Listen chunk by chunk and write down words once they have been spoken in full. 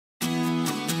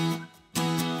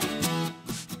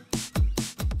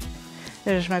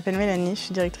Je m'appelle Mélanie, je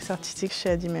suis directrice artistique chez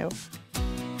Adimeo.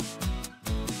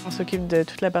 On s'occupe de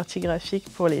toute la partie graphique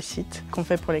pour les sites qu'on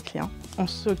fait pour les clients. On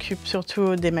s'occupe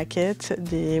surtout des maquettes,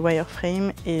 des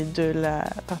wireframes et de la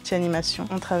partie animation.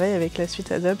 On travaille avec la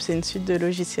suite Adobe, c'est une suite de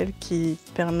logiciels qui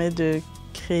permet de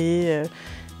créer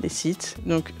des sites.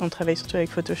 Donc on travaille surtout avec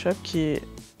Photoshop qui est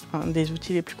un des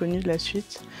outils les plus connus de la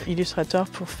suite. Illustrator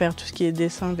pour faire tout ce qui est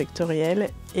dessin vectoriel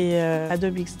et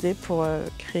Adobe XD pour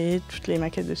créer toutes les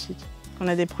maquettes de sites. On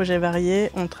a des projets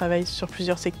variés, on travaille sur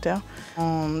plusieurs secteurs.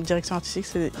 En direction artistique,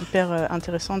 c'est hyper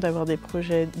intéressant d'avoir des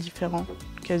projets différents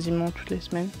quasiment toutes les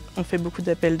semaines. On fait beaucoup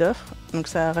d'appels d'offres, donc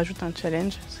ça rajoute un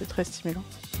challenge, c'est très stimulant.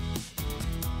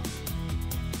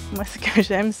 Moi, ce que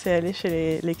j'aime, c'est aller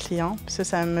chez les clients, parce que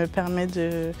ça me permet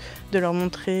de leur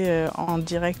montrer en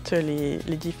direct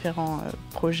les différents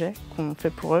projets qu'on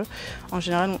fait pour eux. En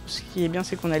général, ce qui est bien,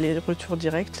 c'est qu'on a les retours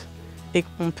directs et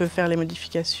qu'on peut faire les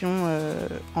modifications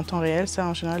en temps réel. Ça,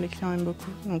 en général, les clients aiment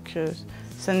beaucoup. Donc,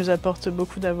 ça nous apporte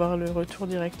beaucoup d'avoir le retour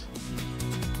direct.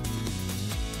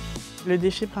 Le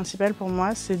défi principal pour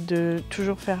moi, c'est de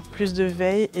toujours faire plus de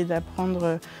veille et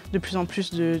d'apprendre de plus en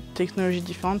plus de technologies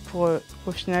différentes pour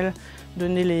au final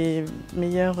donner les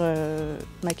meilleures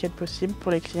maquettes possibles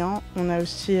pour les clients. On a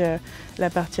aussi la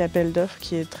partie appel d'offres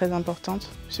qui est très importante.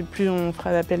 Plus on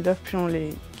fera d'appels d'offres, plus on les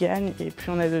gagne et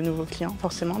plus on a de nouveaux clients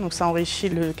forcément. Donc ça enrichit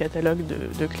le catalogue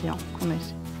de clients qu'on a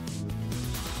ici.